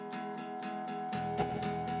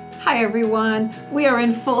Hi everyone, we are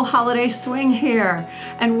in full holiday swing here,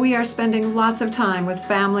 and we are spending lots of time with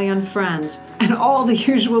family and friends, and all the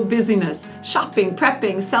usual busyness, shopping,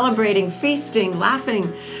 prepping, celebrating, feasting, laughing,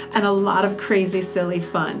 and a lot of crazy, silly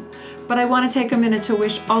fun. But I want to take a minute to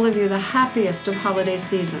wish all of you the happiest of holiday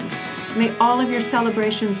seasons. May all of your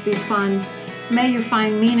celebrations be fun. May you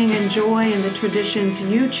find meaning and joy in the traditions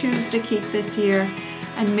you choose to keep this year,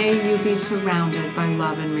 and may you be surrounded by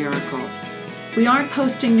love and miracles. We aren't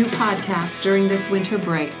posting new podcasts during this winter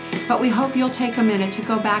break, but we hope you'll take a minute to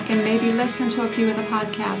go back and maybe listen to a few of the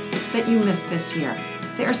podcasts that you missed this year.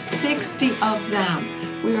 There are 60 of them.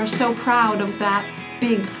 We are so proud of that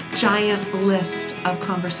big, giant list of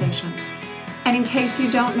conversations. And in case you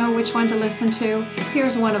don't know which one to listen to,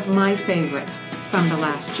 here's one of my favorites from the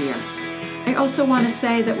last year. I also want to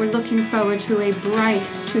say that we're looking forward to a bright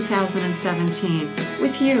 2017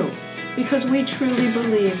 with you, because we truly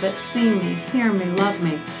believe that See Me, Hear Me, Love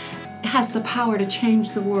Me has the power to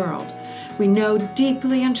change the world. We know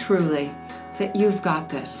deeply and truly that you've got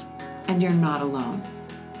this, and you're not alone.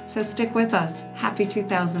 So stick with us. Happy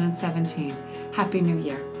 2017. Happy New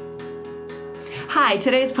Year. Hi,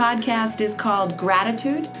 today's podcast is called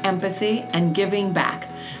Gratitude, Empathy, and Giving Back.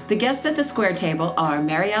 The guests at the Square Table are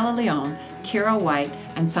Mariella Leon, Kira White,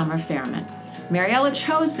 and Summer Fairman. Mariella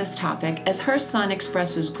chose this topic as her son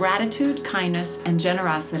expresses gratitude, kindness, and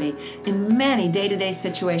generosity in many day-to-day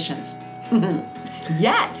situations.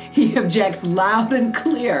 Yet, he objects loud and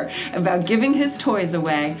clear about giving his toys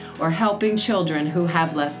away or helping children who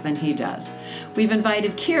have less than he does. We've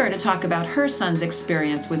invited Kira to talk about her son's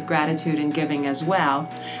experience with gratitude and giving as well.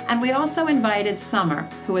 And we also invited Summer,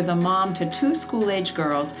 who is a mom to 2 school-age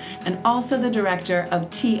girls and also the director of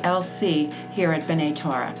TLC here at B'nai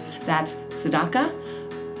Torah. That's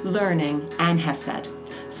Tzedakah, Learning, and Hesed.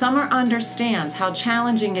 Summer understands how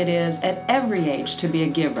challenging it is at every age to be a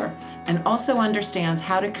giver, and also understands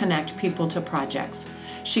how to connect people to projects.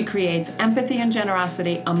 She creates empathy and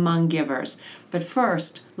generosity among givers. But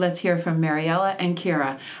first, let's hear from Mariella and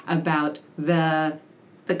Kira about the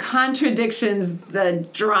contradictions, the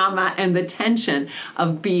drama, and the tension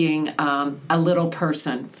of being a little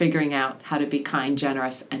person, figuring out how to be kind,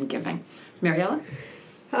 generous, and giving. Mariella?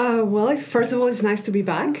 Well, first of all, it's nice to be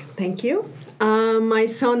back. Thank you. My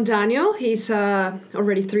son Daniel, he's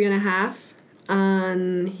already 3.5,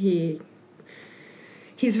 and he's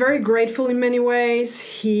very grateful in many ways.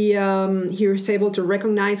 He was able to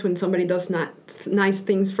recognize when somebody does nice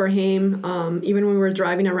things for him. Even when we're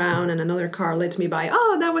driving around and another car lets me by,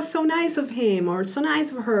 oh, that was so nice of him, or so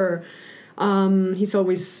nice of her. He's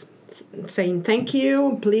always saying thank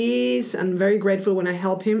you, please, and very grateful when I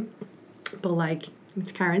help him. But like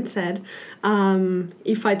as Karen said,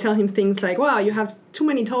 if I tell him things like, wow, you have too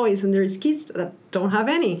many toys and there's kids that don't have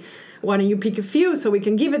any, why don't you pick a few so we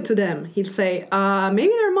can give it to them? He'll say,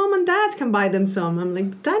 maybe their mom and dads can buy them some. I'm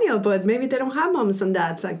like, Daniel, but maybe they don't have moms and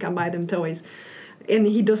dads that can buy them toys. And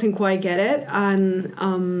he doesn't quite get it. And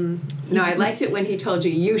no, I liked it when he told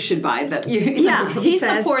you should buy them. He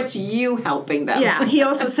supports you helping them. Yeah, he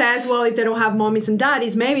also says, well, if they don't have mommies and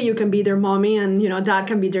daddies, maybe you can be their mommy and, dad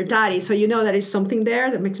can be their daddy. So there is something there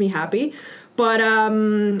that makes me happy. But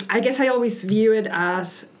I guess I always view it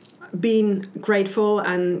as being grateful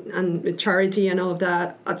and with charity and all of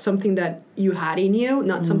that at something that you had in you,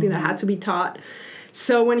 not something that had to be taught.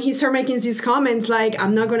 So when he started making these comments like,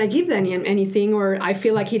 I'm not going to give them anything, or I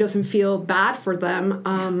feel like he doesn't feel bad for them,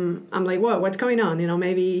 I'm like, what's going on?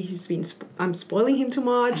 Maybe I'm spoiling him too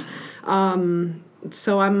much.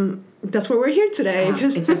 So that's why we're here today.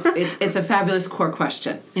 It's a fabulous core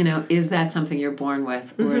question. Is that something you're born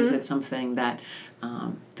with, or is it something that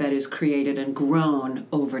is created and grown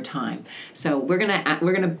over time? So we're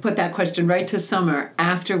gonna put that question right to Summer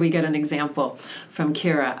after we get an example from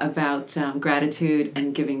Kira about gratitude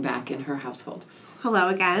and giving back in her household. Hello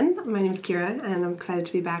again. My name is Kira, and I'm excited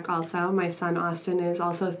to be back also. My son Austin is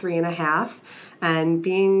also 3.5, and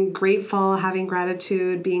being grateful, having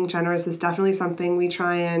gratitude, being generous is definitely something we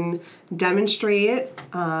try and demonstrate.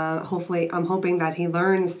 Hopefully, I'm hoping that he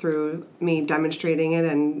learns through me demonstrating it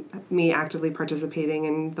and me actively participating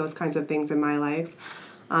in those kinds of things in my life.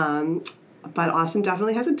 But Austin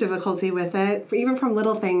definitely has a difficulty with it, even from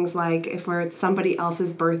little things like if it's somebody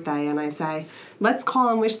else's birthday and I say, let's call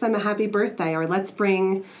and wish them a happy birthday, or let's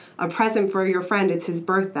bring a present for your friend, it's his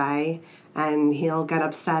birthday. And he'll get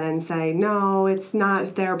upset and say, no, it's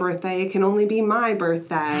not their birthday. It can only be my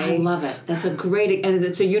birthday. I love it. That's a great, and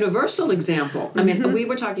it's a universal example. I mean, we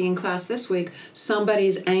were talking in class this week,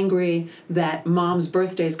 somebody's angry that mom's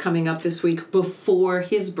birthday is coming up this week before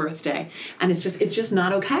his birthday. And it's just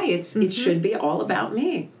not okay. It should be all about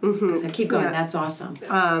me. So keep going. Yeah. That's awesome.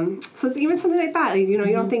 So even something like that, you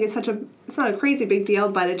don't think it's not a crazy big deal,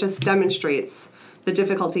 but it just demonstrates the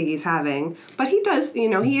difficulty he's having. But he does,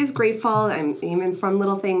 he is grateful, and even from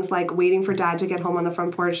little things like waiting for Dad to get home on the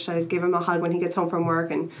front porch to give him a hug when he gets home from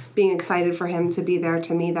work, and being excited for him to be there.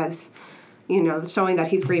 To me, that's, showing that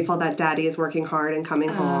he's grateful that Daddy is working hard and coming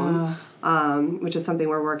home, which is something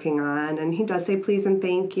we're working on. And he does say please and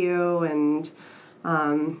thank you, and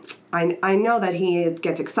I know that he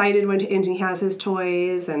gets excited when he has his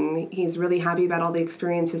toys, and he's really happy about all the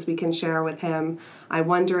experiences we can share with him. I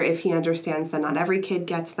wonder if he understands that not every kid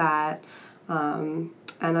gets that, and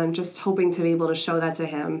I'm just hoping to be able to show that to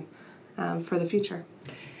him for the future.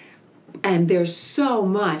 And there's so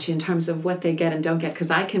much in terms of what they get and don't get, because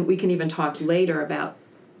we can even talk later about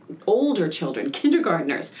older children,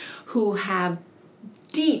 kindergartners, who have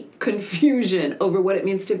deep confusion over what it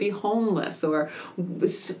means to be homeless, or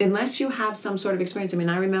unless you have some sort of experience. I mean,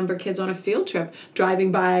 I remember kids on a field trip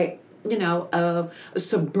driving by, a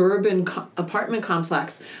suburban apartment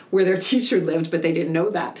complex where their teacher lived, but they didn't know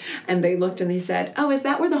that. And they looked and they said, oh, is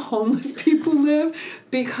that where the homeless people live?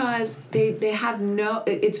 Because they have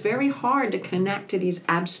it's very hard to connect to these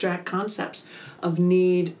abstract concepts of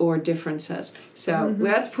need or differences. So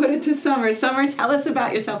let's put it to Summer. Summer, tell us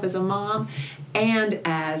about yourself as a mom and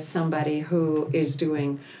as somebody who is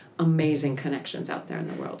doing amazing connections out there in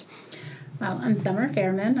the world. Well, I'm Summer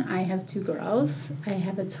Fairman. I have 2 girls. I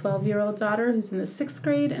have a 12-year-old daughter who's in the 6th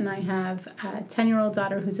grade, and I have a 10-year-old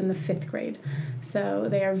daughter who's in the 5th grade. So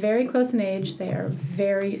they are very close in age. They are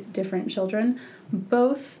very different children,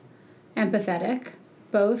 both empathetic,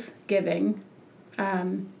 both giving,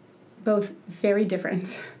 both very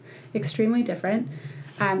different, extremely different.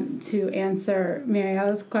 To answer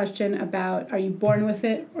Marielle's question about are you born with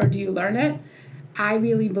it or do you learn it, I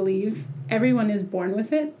really believe everyone is born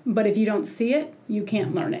with it, but if you don't see it, you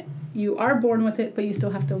can't learn it. You are born with it, but you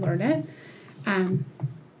still have to learn it.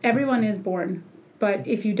 Everyone is born, but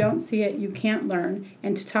if you don't see it, you can't learn.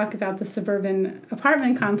 And to talk about the suburban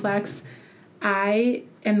apartment complex, I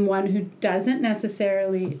am one who doesn't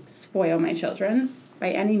necessarily spoil my children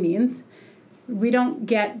by any means. We don't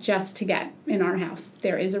get just to get in our house.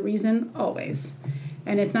 There is a reason always.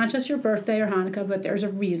 And it's not just your birthday or Hanukkah, but there's a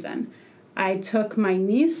reason. I took my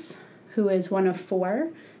niece, who is one of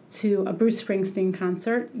 4, to a Bruce Springsteen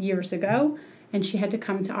concert years ago, and she had to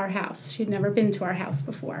come to our house. She'd never been to our house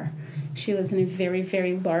before. She lives in a very,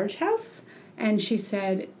 very large house, and she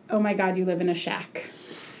said, oh my God, you live in a shack.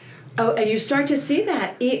 Oh, and you start to see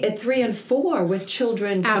that at 3 and 4 with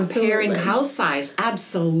children comparing house size.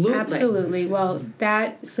 Absolutely. Absolutely. Well,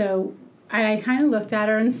 so I kind of looked at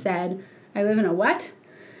her and said, I live in a what?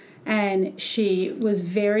 And she was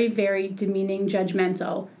very, very demeaning,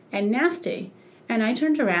 judgmental, and nasty. And I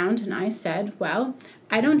turned around and I said, well,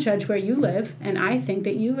 I don't judge where you live, and I think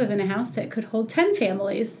that you live in a house that could hold 10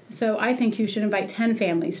 families. So I think you should invite 10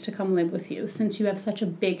 families to come live with you since you have such a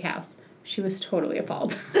big house. She was totally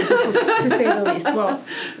appalled, to say the least. Well,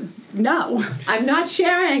 no. I'm not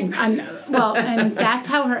sharing. And that's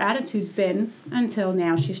how her attitude's been until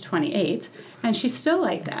now. She's 28, and she's still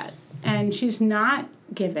like that. And she's not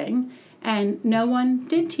giving, and no one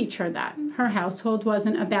did teach her that. Her household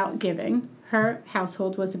wasn't about giving. Her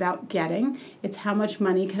household was about getting. It's how much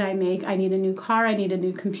money can I make? I need a new car. I need a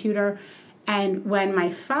new computer. And when my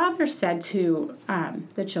father said to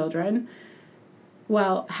the children,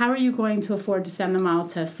 well, how are you going to afford to send them all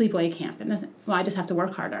to sleepaway camp? And well, I just have to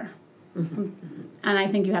work harder. Mm-hmm. And I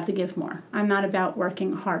think you have to give more. I'm not about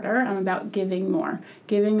working harder. I'm about giving more.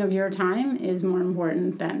 Giving of your time is more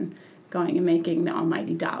important than going and making the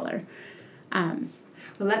almighty dollar.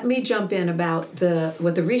 Well, let me jump in about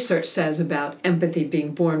what the research says about empathy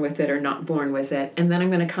being born with it or not born with it. And then I'm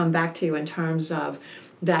going to come back to you in terms of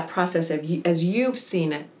that process of as you've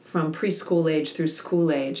seen it from preschool age through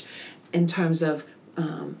school age in terms of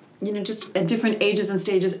just at different ages and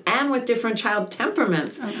stages and with different child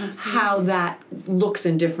temperaments, how that looks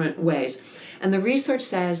in different ways. And the research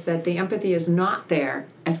says that the empathy is not there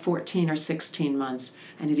at 14 or 16 months,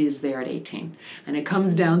 and it is there at 18. And it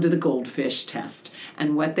comes down to the goldfish test.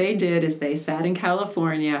 And what they did is they sat in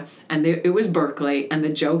California, and it was Berkeley, and the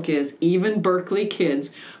joke is even Berkeley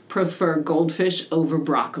kids prefer goldfish over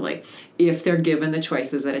broccoli if they're given the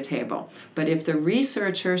choices at a table. But if the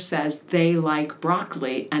researcher says they like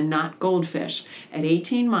broccoli and not goldfish, at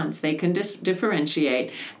 18 months they can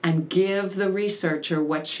differentiate and give the researcher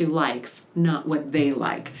what she likes, not what they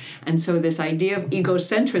like. And so this idea of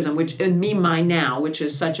egocentrism, which in Me, Mine, Now, which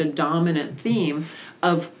is such a dominant theme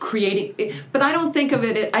of creating, but I don't think of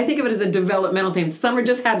it, I think of it as a developmental theme. Summer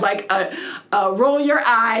just had like a roll your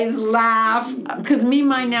eyes, laugh, because Me,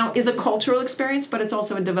 Mine, Now is a cultural experience, but it's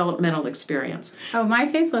also a developmental experience. Oh, my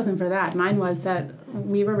face wasn't for that. Mine was that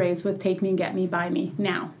we were raised with take me, get me, buy me,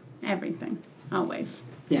 now, everything, always.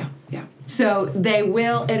 Yeah. So they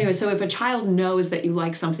will, anyway, so if a child knows that you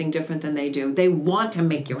like something different than they do, they want to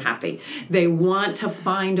make you happy. They want to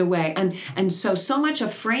find a way. And so much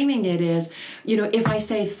of framing it is, if I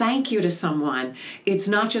say thank you to someone, it's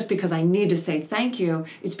not just because I need to say thank you,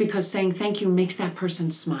 it's because saying thank you makes that person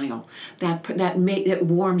smile. That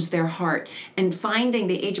warms their heart. And finding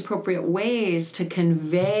the age-appropriate ways to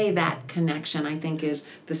convey that connection, I think, is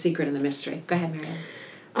the secret and the mystery. Go ahead, Marianne.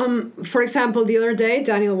 For example, the other day,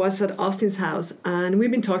 Daniel was at Austin's house, and we've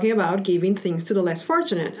been talking about giving things to the less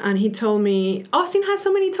fortunate. And he told me, Austin has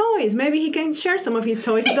so many toys. Maybe he can share some of his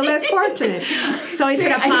toys with the less fortunate. So is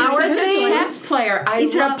it a power He's such thing? a chess player.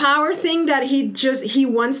 Is it a power thing that he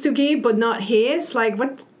wants to give but not his? Like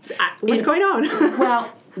what's going on?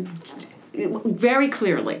 Well, very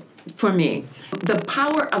clearly for me, the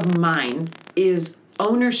power of mine is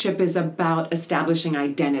ownership is about establishing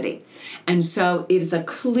identity. And so it is a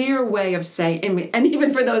clear way of saying, and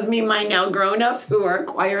even for those Me, Mine, Now grown-ups who are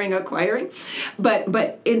acquiring, but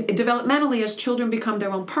developmentally, as children become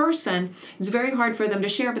their own person, it's very hard for them to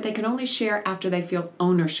share, but they can only share after they feel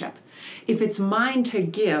ownership. If it's mine to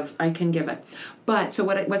give, I can give it. But so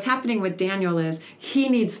what's happening with Daniel is he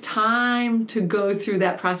needs time to go through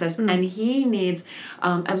that process, and he needs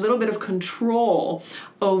a little bit of control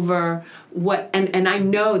over what, and I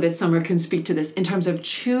know that Summer can speak to this in terms of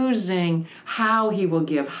choosing how he will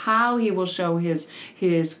give, how he will show his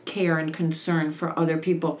care and concern for other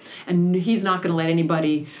people. And he's not going to let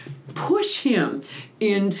anybody push him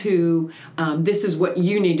into this is what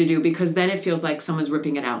you need to do, because then it feels like someone's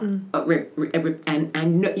ripping it out.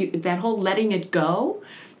 That whole letting it go,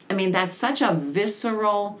 I mean, that's such a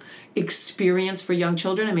visceral experience for young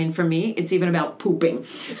children. I mean, for me, it's even about pooping.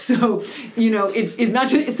 So, it's not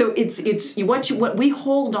just, so it's what we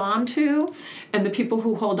hold on to, and the people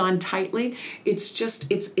who hold on tightly,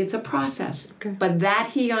 it's a process. Okay. But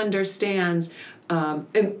that he understands.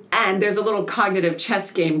 And there's a little cognitive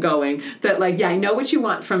chess game going that, like, yeah, I know what you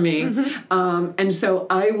want from me, and so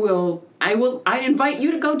I invite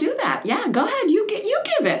you to go do that. Yeah, go ahead, you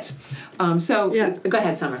give it. Go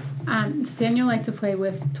ahead, Summer. Does Daniel like to play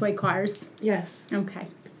with toy cars? Yes. Okay,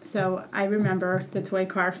 so I remember the toy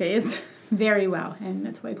car phase very well, and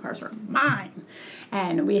the toy cars were mine.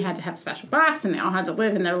 And we had to have a special box, and they all had to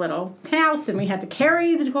live in their little house, and we had to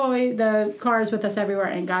carry the cars with us everywhere,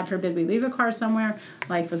 and God forbid we leave a car somewhere,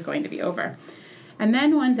 life was going to be over. And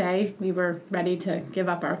then one day, we were ready to give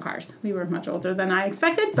up our cars. We were much older than I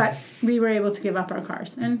expected, but we were able to give up our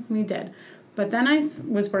cars, and we did. But then I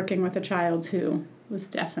was working with a child who was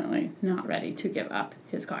definitely not ready to give up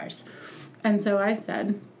his cars. And so I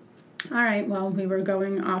said, all right, well, we were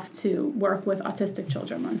going off to work with autistic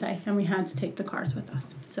children one day, and we had to take the cars with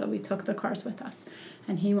us. So we took the cars with us,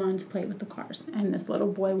 and he wanted to play with the cars, and this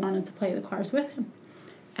little boy wanted to play the cars with him.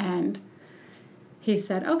 And he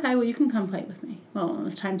said, okay, well, you can come play with me. Well, when it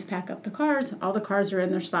was time to pack up the cars, all the cars are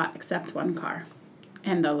in their spot except one car.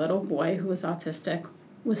 And the little boy who was autistic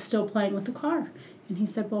was still playing with the car. And he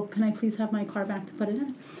said, well, can I please have my car back to put it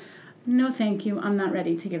in? No, thank you. I'm not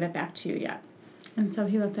ready to give it back to you yet. And so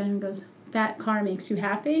he looked at him and goes, that car makes you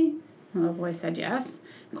happy? And the little boy said, yes.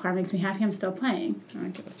 The car makes me happy. I'm still playing. I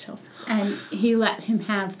get the chills. And he let him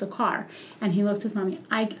have the car. And he looked at his mommy.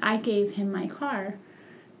 I gave him my car.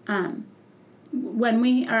 When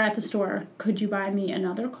we are at the store, could you buy me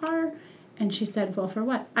another car? And she said, well, for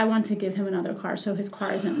what? I want to give him another car so his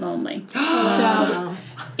car isn't lonely. So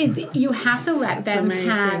you have to let them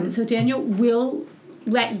have. So Daniel will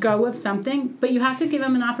let go of something, but you have to give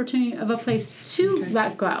him an opportunity of a place to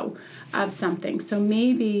let go of something. So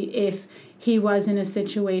maybe if he was in a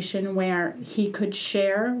situation where he could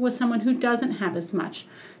share with someone who doesn't have as much.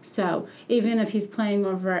 So even if he's playing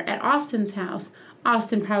over at Austin's house,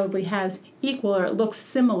 Austin probably has equal or it looks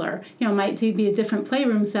similar. You know, might be a different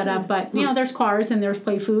playroom setup, but, you know, there's cars and there's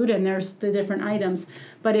play food and there's the different items.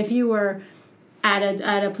 But if you were at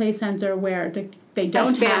a play center where they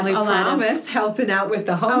don't have Family a lot of... Promise, helping out with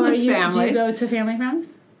the homeless Do you families. go to Family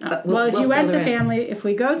Promise? We'll If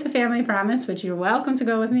we go to Family Promise, which you're welcome to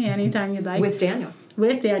go with me anytime you'd like. With Daniel.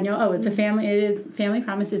 With Daniel. Oh, it's a family. Family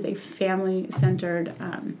Promise is a family-centered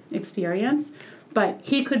experience. But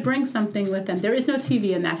he could bring something with him. There is no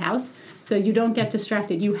TV in that house, so you don't get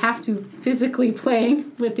distracted. You have to physically play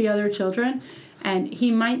with the other children, and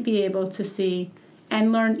he might be able to see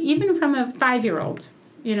and learn, even from a 5-year-old,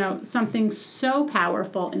 you know, something so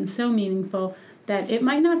powerful and so meaningful that it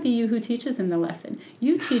might not be you who teaches him the lesson.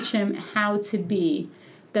 You teach him how to be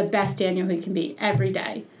the best Daniel he can be every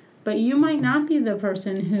day. But you might not be the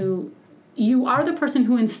person who... You are the person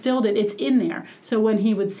who instilled it. It's in there. So when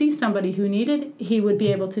he would see somebody who needed, he would be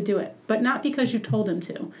able to do it. But not because you told him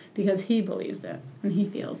to, because he believes it and he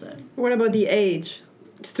feels it. What about the age?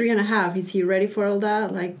 It's 3.5. Is he ready for all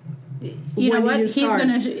that? Like, you know what?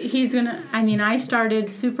 He's gonna. I mean, I started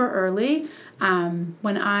super early.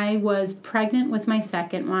 When I was pregnant with my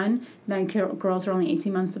second one, then girls are only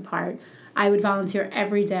 18 months apart. I would volunteer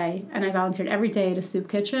every day, and I volunteered every day at a soup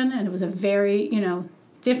kitchen, and it was a very,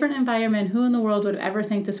 different environment. Who in the world would ever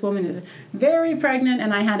think this woman is very pregnant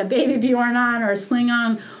and I had a baby Bjorn on or a sling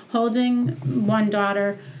on holding one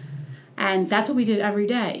daughter? And that's what we did every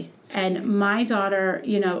day. And my daughter,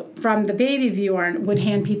 from the baby Bjorn would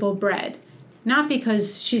hand people bread. Not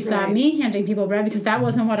because she saw me handing people bread, because that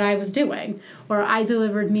wasn't what I was doing. Or I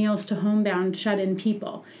delivered meals to homebound, shut-in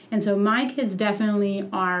people. And so my kids definitely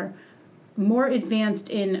are more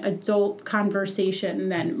advanced in adult conversation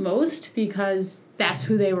than most, because that's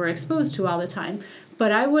who they were exposed to all the time.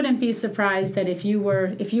 But I wouldn't be surprised that if you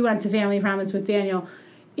went to Family Promise with Daniel,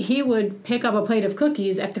 he would pick up a plate of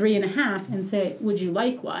cookies at 3.5 and say, "Would you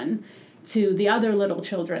like one?" to the other little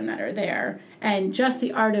children that are there. And just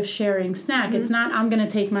the art of sharing snack. Mm-hmm. It's not, I'm going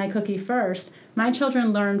to take my cookie first. My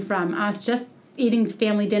children learn from us just eating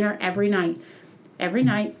family dinner every night. Every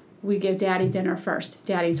night, we give Daddy dinner first.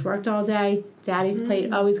 Daddy's worked all day. Daddy's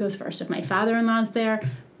plate always goes first. If my father-in-law's there,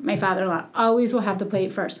 my father-in-law always will have the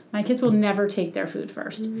plate first. My kids will never take their food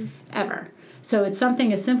first, ever. So it's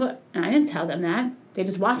something as simple, and I didn't tell them that. They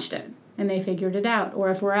just watched it, and they figured it out. Or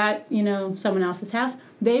if we're at, someone else's house,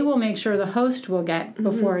 they will make sure the host will get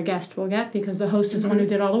before a guest will get, because the host is the one who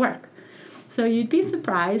did all the work. So you'd be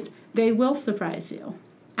surprised. They will surprise you.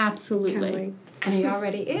 Absolutely. And he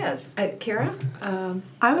already is. Kira?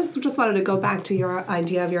 I just wanted to go back to your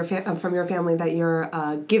idea of from your family that you're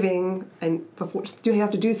giving, and do you have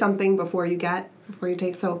to do something before you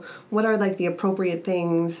take? So what are the appropriate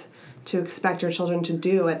things to expect your children to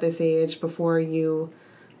do at this age before you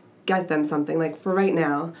get them something? Like for right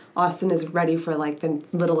now, Austin is ready for the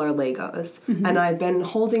littler Legos, and I've been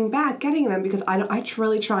holding back getting them because I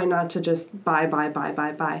really try not to just buy.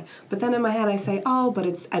 But then in my head I say, oh, but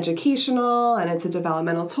it's educational and it's a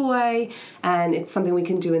developmental toy and it's something we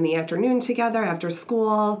can do in the afternoon together after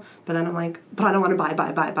school. But then I'm like, but I don't want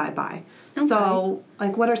to buy. Okay. So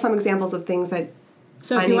what are some examples of things that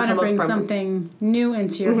So if you want to bring something new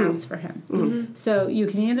into your house for him. So you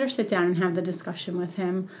can either sit down and have the discussion with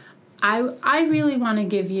him. I really want to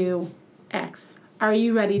give you X. Are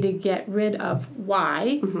you ready to get rid of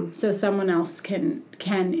Y so someone else can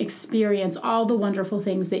experience all the wonderful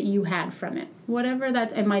things that you had from it? Whatever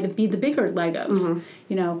that, it might be the bigger Legos.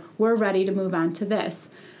 We're ready to move on to this.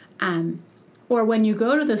 Or when you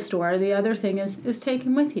go to the store, the other thing is take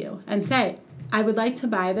him with you and say, I would like to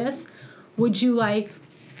buy this. Would you like,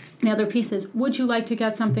 the other piece is, would you like to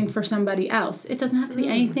get something for somebody else? It doesn't have to be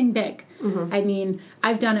anything big. I mean,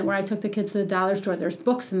 I've done it where I took the kids to the dollar store. There's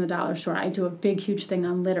books in the dollar store. I do a big, huge thing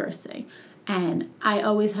on literacy. And I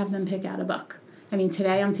always have them pick out a book. I mean,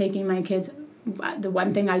 today I'm taking my kids, the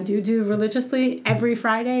one thing I do religiously, every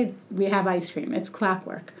Friday, we have ice cream. It's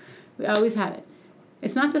clockwork. We always have it.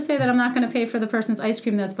 It's not to say that I'm not going to pay for the person's ice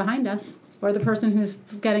cream that's behind us or the person who's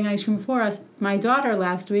getting ice cream for us. My daughter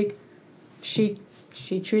last week, she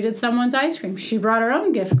treated someone's ice cream. She brought her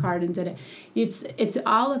own gift card and did it. It's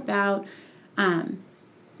all about,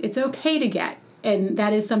 it's okay to get. And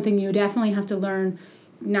that is something you definitely have to learn,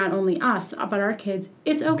 not only us, but our kids.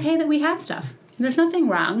 It's okay that we have stuff. There's nothing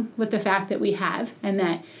wrong with the fact that we have and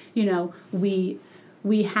that,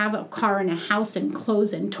 we have a car and a house and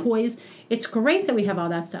clothes and toys. It's great that we have all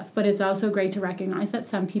that stuff, but it's also great to recognize that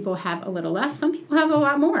some people have a little less, some people have a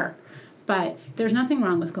lot more. But there's nothing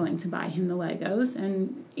wrong with going to buy him the Legos,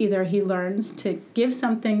 and either he learns to give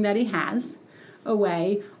something that he has,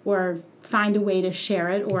 away or find a way to share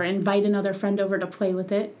it or invite another friend over to play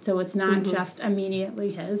with it, so it's not just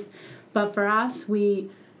immediately his. But for us, they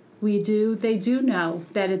do know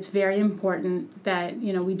that it's very important that,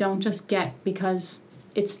 we don't just get because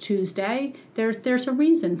it's Tuesday. There's a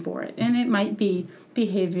reason for it, and it might be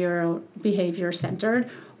behavior centered,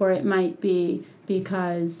 or it might be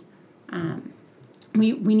because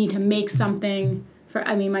we need to make something for.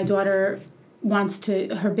 I mean, my daughter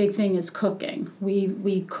her big thing is cooking.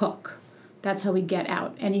 We cook. That's how we get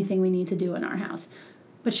out anything we need to do in our house.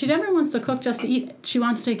 But she never wants to cook just to eat it. She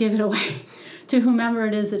wants to give it away to whomever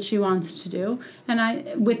it is that she wants to do.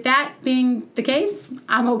 And with that being the case,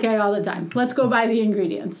 I'm okay all the time. Let's go buy the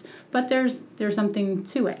ingredients. But there's something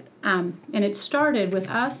to it. And it started with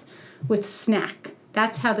us with snack.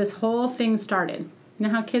 That's how this whole thing started. You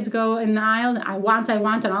know how kids go in the aisle, I want,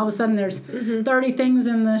 and all of a sudden there's 30 things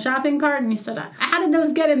in the shopping cart, and you said, how did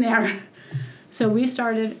those get in there? So we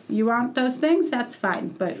started, you want those things? That's fine,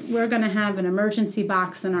 but we're going to have an emergency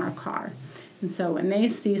box in our car. And so when they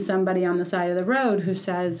see somebody on the side of the road who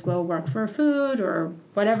says, we'll work for food, or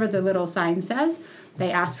whatever the little sign says,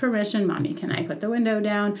 they ask permission, Mommy, can I put the window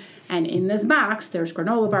down? And in this box, there's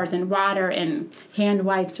granola bars and water and hand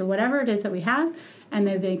wipes or whatever it is that we have, and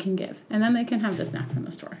they can give. And then they can have the snack from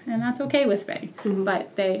the store. And that's okay with me.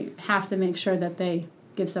 But they have to make sure that they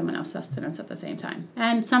give someone else sustenance at the same time.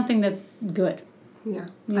 And something that's good. Yeah.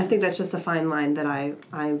 I think that's just a fine line that I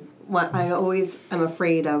always am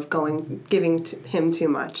afraid of giving him too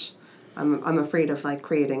much. I'm afraid of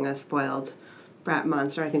creating a spoiled brat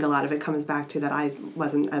monster. I think a lot of it comes back to that I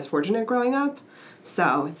wasn't as fortunate growing up.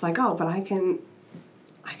 So it's but I can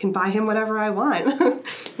buy him whatever I want,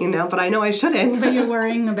 but I know I shouldn't. But you're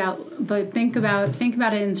worrying but think about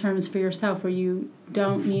it in terms for yourself, where you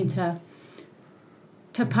don't need to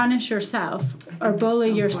punish yourself or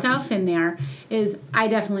bully yourself in there. I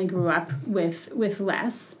definitely grew up with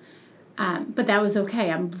less, but that was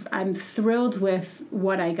okay. I'm thrilled with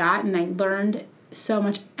what I got, and I learned so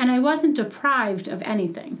much, and I wasn't deprived of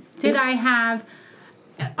anything. Did I have...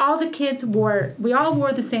 All the kids we all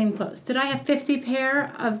wore the same clothes. Did I have 50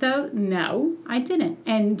 pair of those? No, I didn't.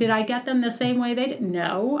 And did I get them the same way they did?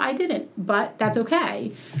 No, I didn't. But that's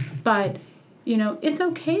okay. But, it's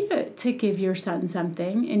okay to give your son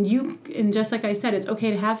something. And just like I said, it's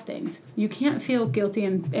okay to have things. You can't feel guilty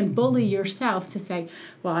and bully yourself to say,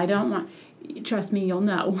 well, I don't want... Trust me, you'll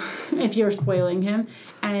know if you're spoiling him.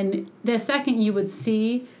 And the second you would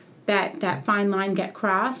see that fine line get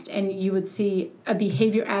crossed, and you would see a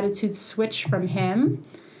behavior attitude switch from him,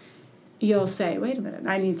 you'll say, wait a minute,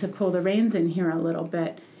 I need to pull the reins in here a little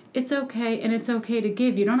bit. It's okay, and it's okay to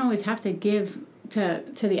give. You don't always have to give to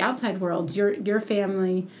the outside world. Your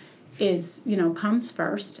family is, comes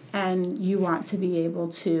first, and you want to be able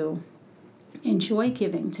to enjoy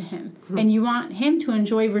giving to him. And you want him to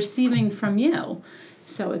enjoy receiving from you.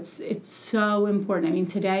 So it's so important. I mean,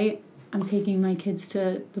 today I'm taking my kids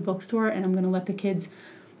to the bookstore, and I'm going to let the kids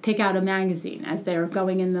pick out a magazine as they're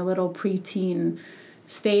going in the little preteen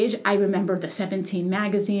stage. I remember the 17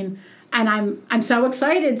 magazine, and I'm so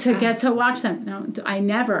excited to get to watch them. No, I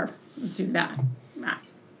never do that.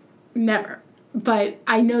 Never. But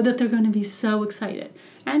I know that they're going to be so excited.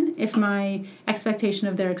 And if my expectation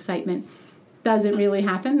of their excitement doesn't really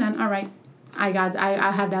happen, then all right,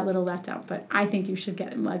 I'll have that little letdown. But I think you should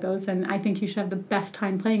get him Legos, and I think you should have the best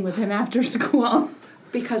time playing with him after school.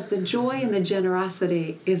 Because the joy and the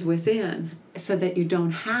generosity is within, so that you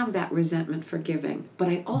don't have that resentment for giving. But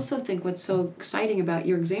I also think what's so exciting about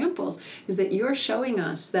your examples is that you're showing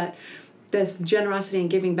us that this generosity and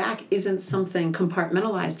giving back isn't something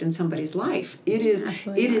compartmentalized in somebody's life. It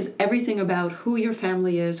is everything about who your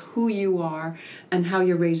family is, who you are, and how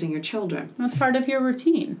you're raising your children. That's part of your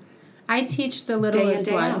routine. I teach the littlest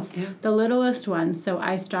ones. Yeah. The littlest ones. So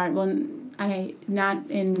I start not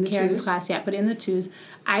in Karen's class yet, but in the twos.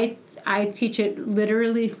 I teach it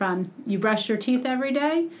literally from you brush your teeth every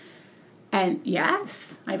day. And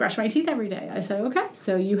yes, I brush my teeth every day. I said, okay,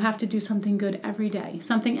 so you have to do something good every day.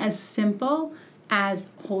 Something as simple as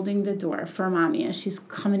holding the door for Mommy as she's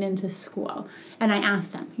coming into school. And I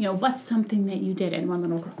asked them, what's something that you did? And one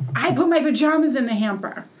little girl, I put my pajamas in the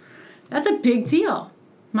hamper. That's a big deal.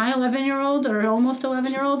 My 11-year-old or almost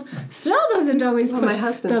 11-year-old still doesn't always put my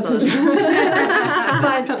husband the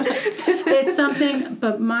But it's something,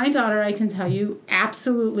 but my daughter, I can tell you,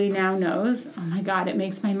 absolutely now knows, oh my God, it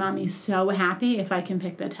makes my mommy so happy if I can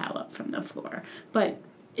pick the towel up from the floor. But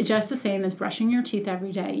just the same as brushing your teeth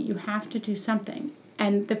every day, you have to do something.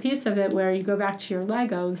 And the piece of it where you go back to your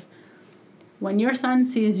Legos, when your son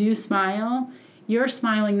sees you smile, You're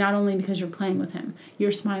smiling not only because you're playing with him,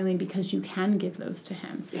 you're smiling because you can give those to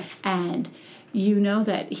him. Yes. And you know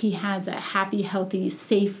that he has a happy, healthy,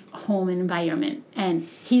 safe home environment. And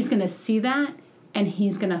he's going to see that, and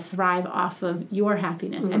he's going to thrive off of your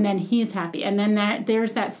happiness. And then he's happy. And then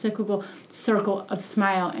there's that cyclical circle of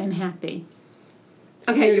smile and happy.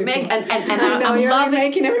 Okay, you make and I'm you're loving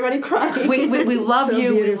making everybody cry. we love So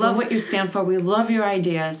you. We beautiful. love what you stand for. We love your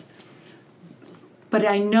ideas. But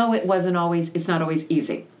I know it's not always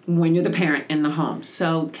easy when you're the parent in the home.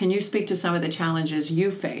 So can you speak to some of the challenges you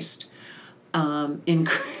faced in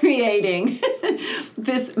creating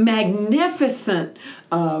this magnificent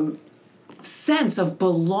sense of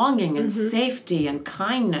belonging and safety and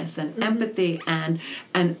kindness and empathy and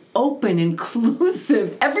open,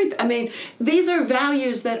 inclusive, everything. I mean, these are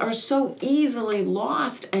values that are so easily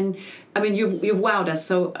lost. And I mean, you've wowed us.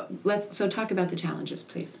 So so talk about the challenges,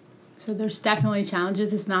 please. So there's definitely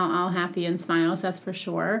challenges. It's not all happy and smiles, that's for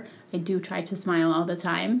sure. I do try to smile all the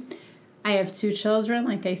time. I have 2 children,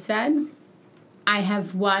 like I said. I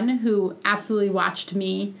have one who absolutely watched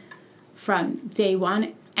me from day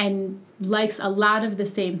one and likes a lot of the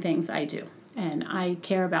same things I do. And I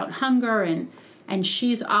care about hunger, and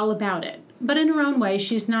she's all about it. But in her own way,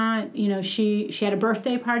 she's not, she had a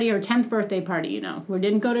birthday party, her 10th birthday party, We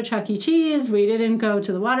didn't go to Chuck E. Cheese. We didn't go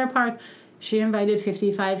to the water park. She invited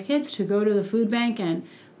 55 kids to go to the food bank and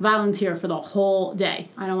volunteer for the whole day.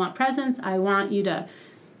 I don't want presents. I want you to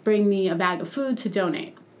bring me a bag of food to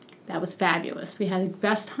donate. That was fabulous. We had the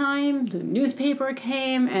best time. The newspaper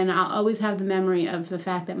came, and I'll always have the memory of the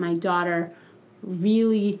fact that my daughter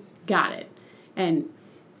really got it, and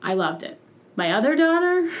I loved it. My other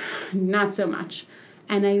daughter, not so much.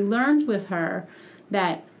 And I learned with her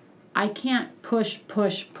that I can't push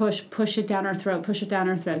it down her throat,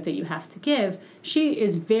 that you have to give. She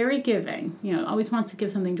is very giving, always wants to give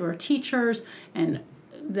something to her teachers, and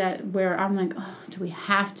that where I'm like, oh, do we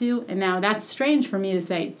have to? And now that's strange for me to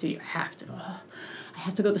say, do you have to? Oh, I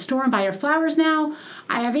have to go to the store and buy her flowers now.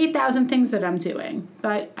 I have 8,000 things that I'm doing.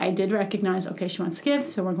 But I did recognize, okay, she wants to give,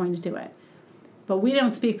 so we're going to do it. But we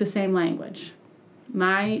don't speak the same language.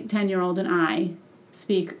 My 10-year-old and I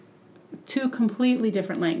speak 2 completely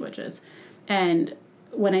different languages. And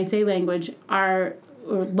when I say language, or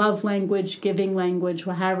love language, giving language,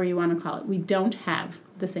 however you want to call it, we don't have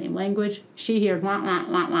the same language. She hears wah, wah,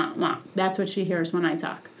 wah, wah, wah. That's what she hears when I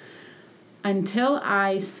talk. Until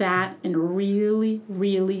I sat and really,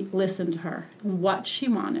 really listened to her and what she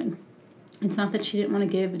wanted. It's not that she didn't want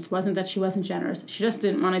to give. It wasn't that she wasn't generous. She just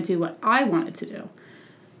didn't want to do what I wanted to do.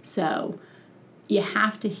 So you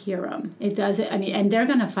have to hear them. It doesn't, and they're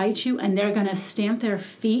going to fight you, and they're going to stamp their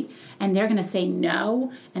feet, and they're going to say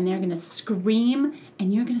no, and they're going to scream,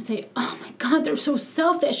 and you're going to say, oh my God, they're so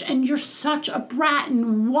selfish, and you're such a brat,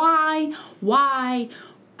 and why,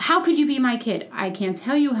 how could you be my kid? I can't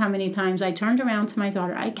tell you how many times I turned around to my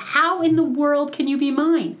daughter, how in the world can you be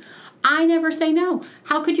mine? I never say no.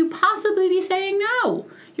 How could you possibly be saying no?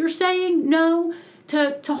 You're saying no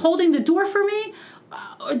to holding the door for me?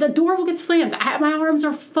 The door will get slammed. My arms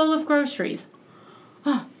are full of groceries.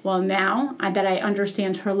 Oh, well, now that I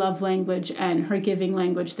understand her love language and her giving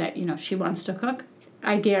language that, she wants to cook,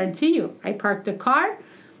 I guarantee you, I park the car,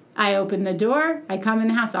 I open the door, I come in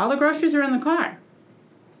the house, all the groceries are in the car.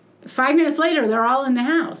 5 minutes later, they're all in the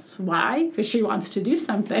house. Why? Because she wants to do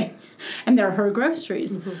something, and they're her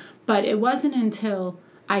groceries. Mm-hmm. But it wasn't until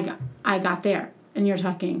I got there, and you're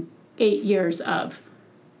talking 8 years of,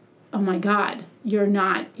 oh my God, you're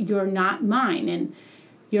not mine, and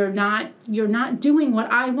you're not doing what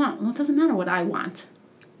I want. Well, it doesn't matter what I want.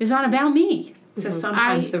 It's not about me. So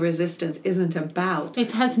sometimes the resistance isn't about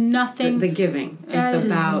it has nothing the giving. It's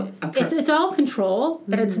about it's all control,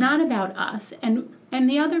 but it's not about us. And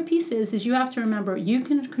the other piece is you have to remember you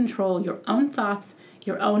can control your own thoughts,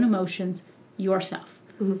 your own emotions, yourself.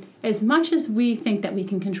 Mm-hmm. As much as we think that we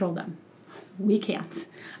can control them, we can't.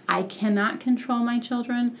 I cannot control my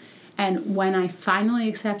children. And when I finally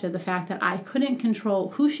accepted the fact that I couldn't control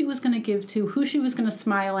who she was going to give to, who she was going to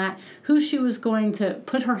smile at, who she was going to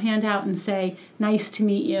put her hand out and say, nice to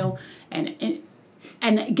meet you,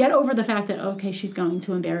 and get over the fact that, okay, she's going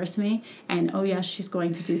to embarrass me, and oh yes, she's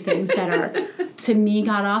going to do things that are, to me,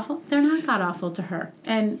 god-awful. They're not god-awful to her.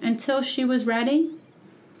 And until she was ready,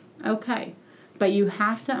 okay. But you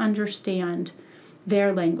have to understand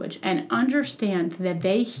their language and understand that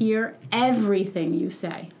they hear everything you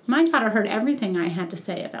say. My daughter heard everything I had to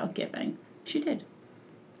say about giving. She did.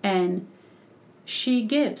 And she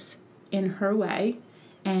gives in her way,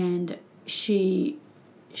 and she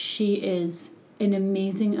is an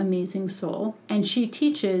amazing, amazing soul, and she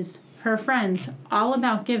teaches her friends all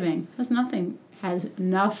about giving. It has nothing has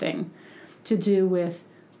nothing to do with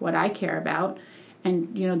what I care about.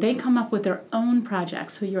 And, they come up with their own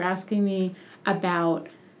projects. So you're asking me about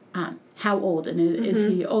how old, and is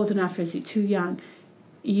he old enough, or is he too young?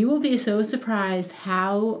 You will be so surprised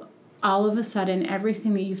how all of a sudden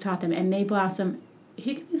everything that you've taught them, and they blossom.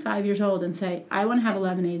 He could be 5 years old and say, I want to have a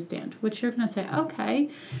lemonade stand, which you're going to say, okay.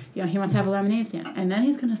 He wants to have a lemonade stand. And then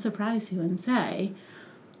he's going to surprise you and say,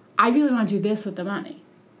 I really want to do this with the money.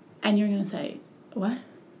 And you're going to say, what?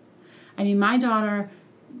 I mean, my daughter,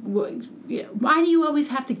 why do you always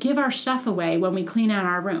have to give our stuff away when we clean out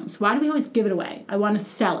our rooms? Why do we always give it away? I want to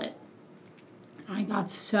sell it. I got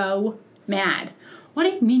so mad. What do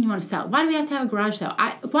you mean you want to sell it? Why do we have to have a garage sale?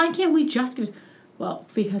 Why can't we just give it? Well,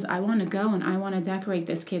 because I want to go and I want to decorate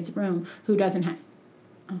this kid's room who doesn't have...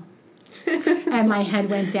 Oh. And my head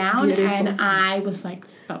went down. Beautiful. And I was like,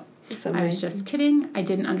 oh. I was just kidding. I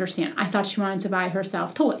didn't understand. I thought she wanted to buy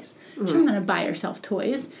herself toys. She wasn't going to buy herself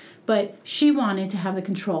toys, but she wanted to have the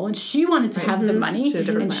control, and she wanted to have the money,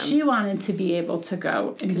 and she wanted to be able to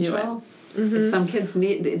go and do it. Mm-hmm. Some kids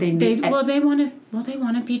need they want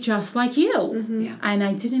to be just like you. Mm-hmm. Yeah. And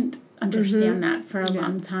I didn't understand that for a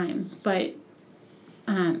long time. But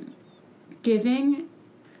giving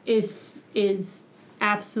is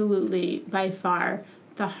absolutely by far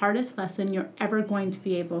the hardest lesson you're ever going to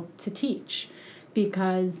be able to teach,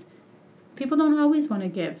 because people don't always want to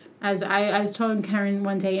give. As I was telling Karen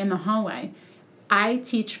one day in the hallway, I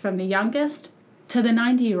teach from the youngest to the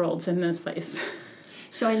 90-year-olds in this place.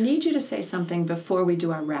 So I need you to say something before we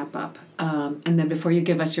do our wrap-up, and then before you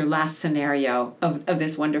give us your last scenario of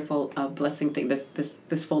this wonderful blessing thing,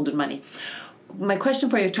 this folded money. My question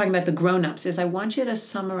for you, talking about the grown-ups, is I want you to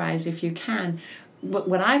summarize, if you can,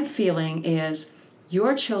 what I'm feeling is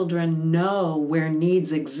your children know where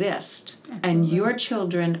needs exist. Absolutely. And your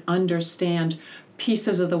children understand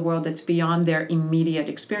pieces of the world that's beyond their immediate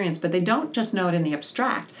experience, but they don't just know it in the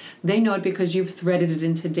abstract. They know it because you've threaded it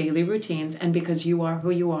into daily routines and because you are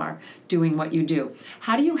who you are doing what you do.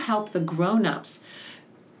 How do you help the grown-ups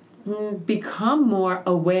become more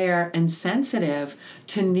aware and sensitive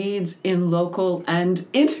to needs in local and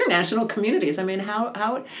international communities? I mean,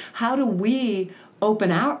 how do we open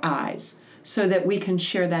our eyes so that we can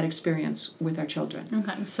share that experience with our children?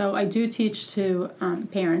 Okay, so I do teach to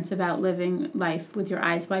parents about living life with your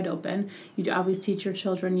eyes wide open. You always teach your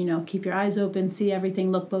children, keep your eyes open, see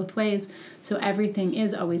everything, look both ways. So everything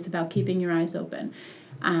is always about keeping your eyes open.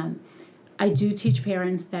 I do teach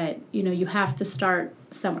parents that, you have to start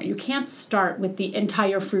somewhere. You can't start with the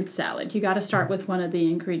entire fruit salad. You got to start with one of the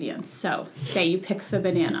ingredients. So say you pick the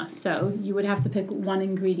banana. So you would have to pick one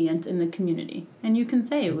ingredient in the community. And you can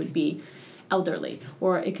say it would be elderly,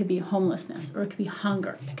 or it could be homelessness, or it could be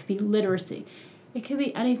hunger, it could be literacy, it could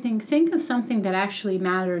be anything. Think of something that actually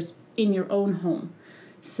matters in your own home.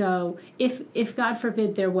 So if God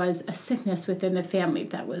forbid there was a sickness within the family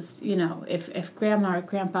that was, if grandma or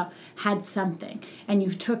grandpa had something, and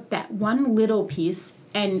you took that one little piece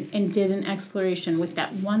and did an exploration with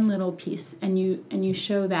that one little piece, and you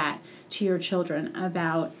show that to your children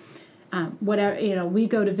about whatever, we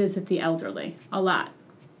go to visit the elderly a lot,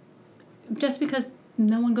 just because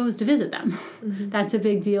no one goes to visit them. Mm-hmm. That's a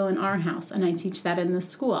big deal in our house, and I teach that in the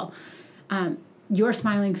school. Your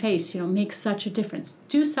smiling face, makes such a difference.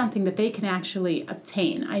 Do something that they can actually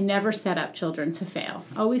obtain. I never set up children to fail.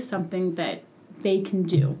 Always something that they can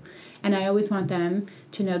do. And I always want them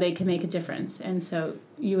to know they can make a difference. And so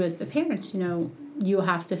you as the parents, you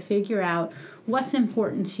have to figure out what's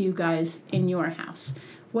important to you guys in your house.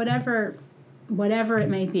 Whatever it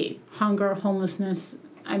may be. Hunger, homelessness,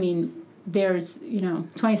 there's,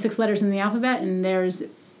 26 letters in the alphabet, and there's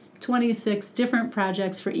 26 different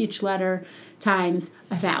projects for each letter times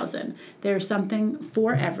 1,000. There's something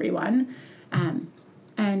for everyone.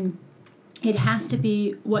 And it has to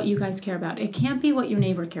be what you guys care about. It can't be what your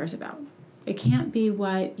neighbor cares about. It can't be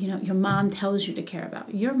what, your mom tells you to care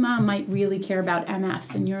about. Your mom might really care about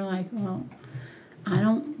MS, and you're like, well, I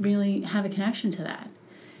don't really have a connection to that.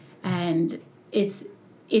 And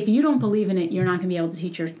if you don't believe in it, you're not going to be able to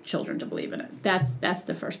teach your children to believe in it. That's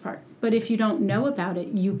the first part. But if you don't know about it,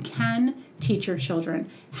 you can teach your children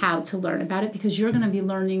how to learn about it, because you're going to be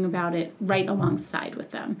learning about it right alongside with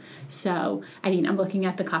them. So, I'm looking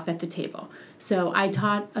at the cup at the table. So I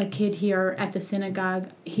taught a kid here at the synagogue.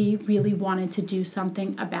 He really wanted to do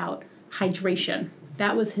something about hydration.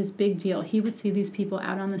 That was his big deal. He would see these people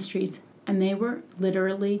out on the streets, and they were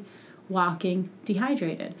literally walking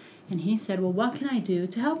dehydrated. And he said, well, what can I do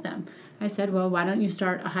to help them? I said, well, why don't you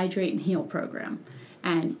start a Hydrate and Heal program?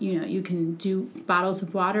 And, you can do bottles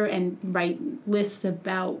of water and write lists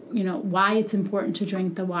about, why it's important to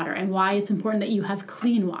drink the water and why it's important that you have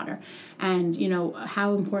clean water. And,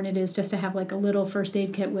 how important it is just to have like a little first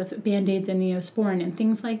aid kit with Band-Aids and Neosporin and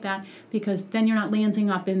things like that, because then you're not landing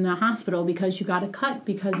up in the hospital because you got a cut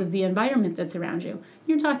because of the environment that's around you.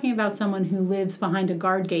 You're talking about someone who lives behind a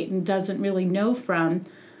guard gate and doesn't really know from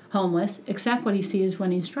homeless, except what he sees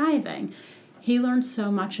when he's driving. He learned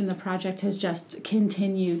so much, and the project has just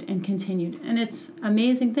continued and continued. And it's an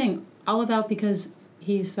amazing thing, all about because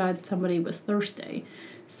he said somebody was thirsty.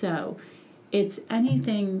 So it's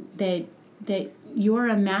anything that your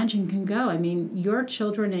imagine can go. I mean, your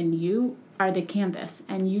children and you are the canvas,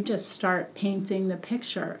 and you just start painting the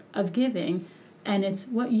picture of giving, and it's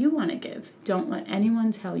what you want to give. Don't let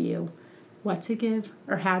anyone tell you what to give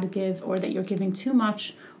or how to give, or that you're giving too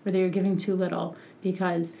much or that you're giving too little,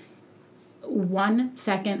 because 1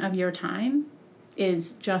 second of your time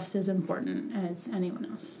is just as important as anyone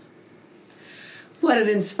else. What an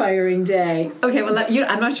inspiring day. Okay, well,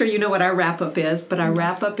 I'm not sure you know what our wrap-up is, but our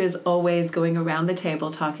wrap-up is always going around the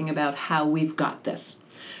table talking about how we've got this.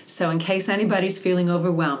 So in case anybody's feeling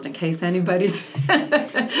overwhelmed, in case anybody's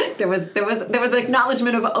there was an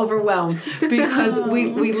acknowledgement of overwhelm, because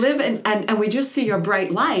we live in and we just see your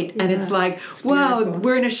bright light, and it's like, whoa, beautiful.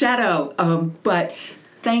 We're in a shadow. But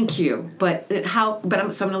thank you. So I'm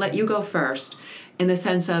going to let you go first, in the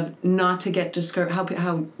sense of not to get discouraged,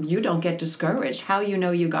 how you don't get discouraged, how you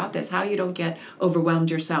know you got this, how you don't get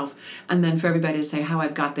overwhelmed yourself, and then for everybody to say how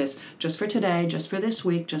I've got this, just for today, just for this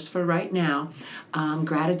week, just for right now,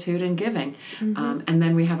 gratitude and giving. And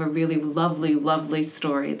then we have a really lovely, lovely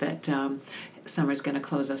story that Summer's going to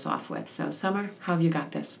close us off with. So Summer, how have you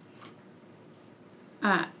got this?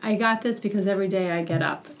 I got this because every day I get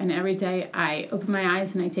up, and every day I open my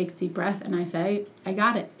eyes and I take a deep breath and I say, I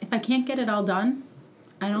got it. If I can't get it all done,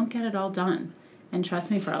 I don't get it all done. And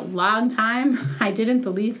trust me, for a long time, I didn't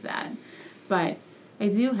believe that. But I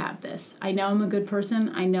do have this. I know I'm a good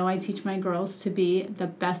person. I know I teach my girls to be the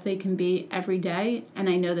best they can be every day. And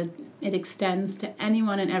I know that it extends to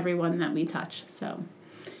anyone and everyone that we touch. So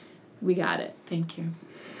we got it. Thank you.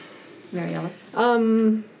 Mariella?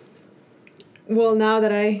 Well, now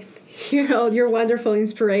that I hear all your wonderful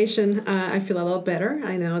inspiration, I feel a lot better.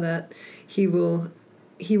 I know that he will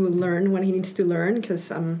learn when he needs to learn,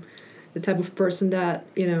 because I'm the type of person that,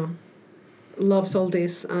 loves all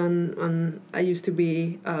this. And I used to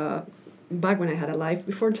be, back when I had a life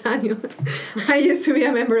before Daniel, I used to be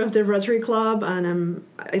a member of the Rotary Club, and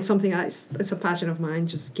it's something it's a passion of mine,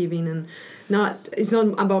 just giving, and it's not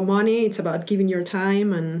about money, it's about giving your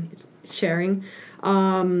time and sharing.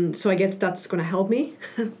 So I guess that's going to help me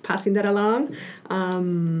passing that along.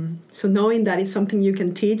 So knowing that it's something you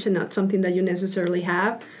can teach and not something that you necessarily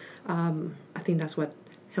have, I think that's what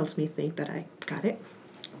helps me think that I got it.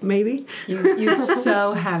 Maybe. You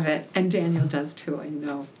so have it. And Daniel does too, I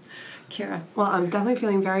know. Kira? Well, I'm definitely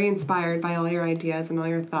feeling very inspired by all your ideas and all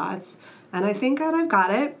your thoughts. And I think that I've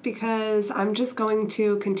got it, because I'm just going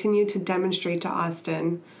to continue to demonstrate to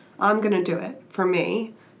Austin, I'm going to do it for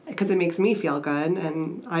me, because it makes me feel good,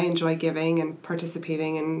 and I enjoy giving and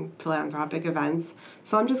participating in philanthropic events.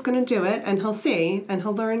 So I'm just going to do it, and he'll see, and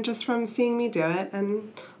he'll learn just from seeing me do it, and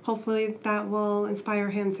hopefully that will inspire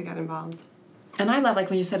him to get involved. And I love, like,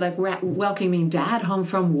 when you said, like, welcoming Dad home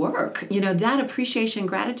from work. That appreciation,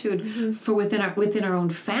 gratitude for within our own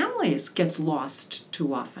families gets lost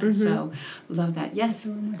too often. So, love that. Yes,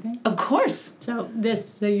 of course. So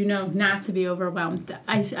not to be overwhelmed.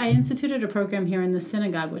 I instituted a program here in the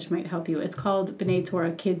synagogue which might help you. It's called B'nai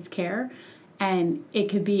Torah Kids Care. And it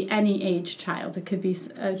could be any age child. It could be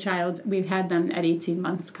a child, we've had them at 18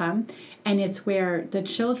 months come. And it's where the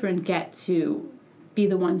children get to be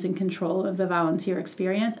the ones in control of the volunteer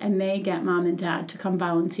experience, and they get mom and dad to come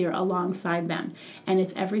volunteer alongside them. And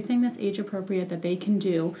it's everything that's age appropriate that they can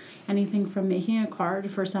do, anything from making a card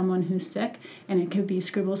for someone who's sick, and it could be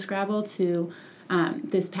scribble scrabble, to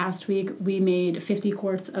this past week we made 50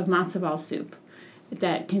 quarts of matzo ball soup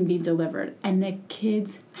that can be delivered, and the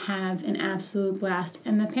kids have an absolute blast,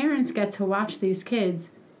 and the parents get to watch these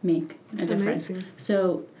kids make a difference. Amazing.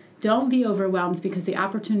 So don't be overwhelmed, because the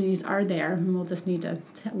opportunities are there, and we'll just need to.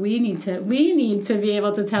 We need to be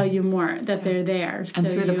able to tell you more that they're there. And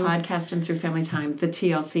through the podcast and through Family Time, the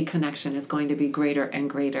TLC connection is going to be greater and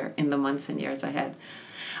greater in the months and years ahead.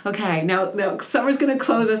 Okay, now Summer's going to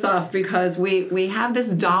close us off because we have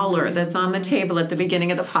this dollar that's on the table at the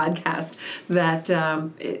beginning of the podcast that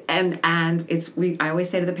and it's I always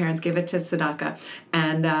say to the parents, give it to tzedakah.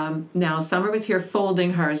 And now Summer was here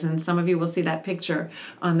folding hers, and some of you will see that picture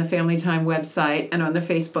on the Family Time website and on the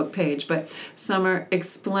Facebook page. But Summer,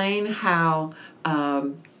 explain how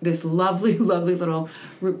this lovely, lovely little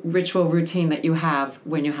ritual routine that you have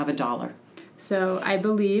when you have a dollar. So I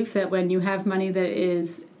believe that when you have money that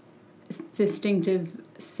is distinctive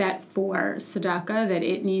set for tzedakah, that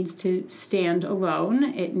it needs to stand alone.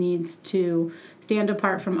 It needs to stand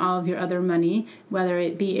apart from all of your other money, whether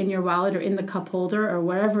it be in your wallet or in the cup holder or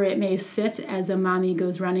wherever it may sit as a mommy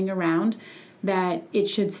goes running around, that it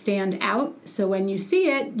should stand out. So when you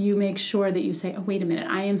see it, you make sure that you say, oh, wait a minute,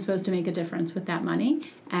 I am supposed to make a difference with that money.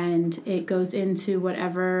 And it goes into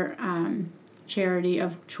whatever charity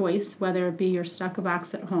of choice, whether it be your tzedakah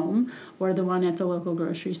box at home or the one at the local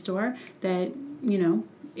grocery store, that,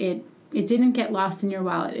 it didn't get lost in your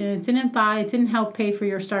wallet, and it didn't help pay for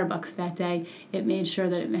your Starbucks that day. It made sure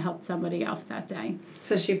that it helped somebody else that day.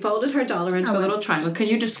 So she folded her dollar into a little triangle. Can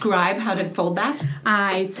you describe how to fold that?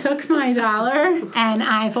 I took my dollar and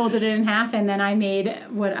I folded it in half, and then I made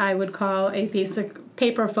what I would call a basic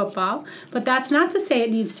paper football. But that's not to say it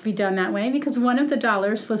needs to be done that way, because one of the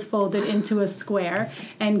dollars was folded into a square,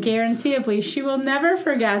 and guaranteeably she will never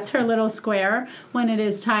forget her little square when it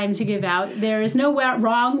is time to give out. There is no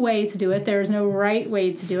wrong way to do it. There is no right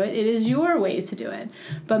way to do it. It is your way to do it.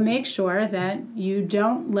 But make sure that you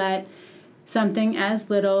don't let something as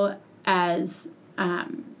little as a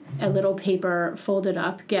little paper folded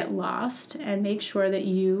up get lost, and make sure that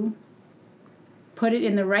you put it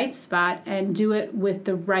in the right spot and do it with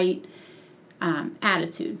the right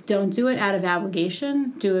attitude. Don't do it out of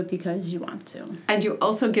obligation. Do it because you want to. And you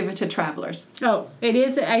also give it to travelers. Oh, it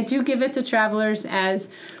is. I do give it to travelers, as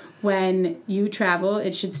when you travel,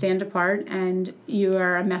 it should stand apart, and you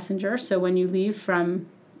are a messenger. So when you leave from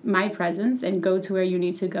my presence and go to where you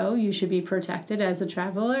need to go, you should be protected as a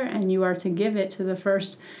traveler, and you are to give it to the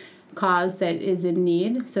first cause that is in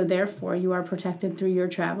need. So therefore, you are protected through your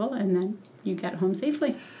travel, and then you get home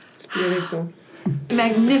safely. It's beautiful.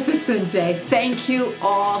 Magnificent day. Thank you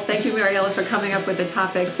all. Thank you, Mariella, for coming up with the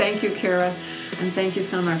topic. Thank you, Kira. And thank you,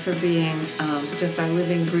 Summer, for being just our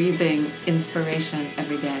living, breathing inspiration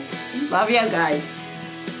every day. Love you guys.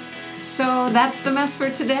 So that's the mess for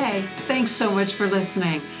today. Thanks so much for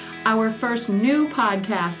listening. Our first new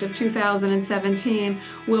podcast of 2017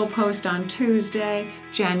 will post on Tuesday,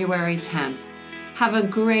 January 10th. Have a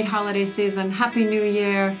great holiday season. Happy New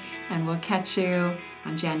Year. And we'll catch you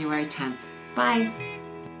on January 10th. Bye.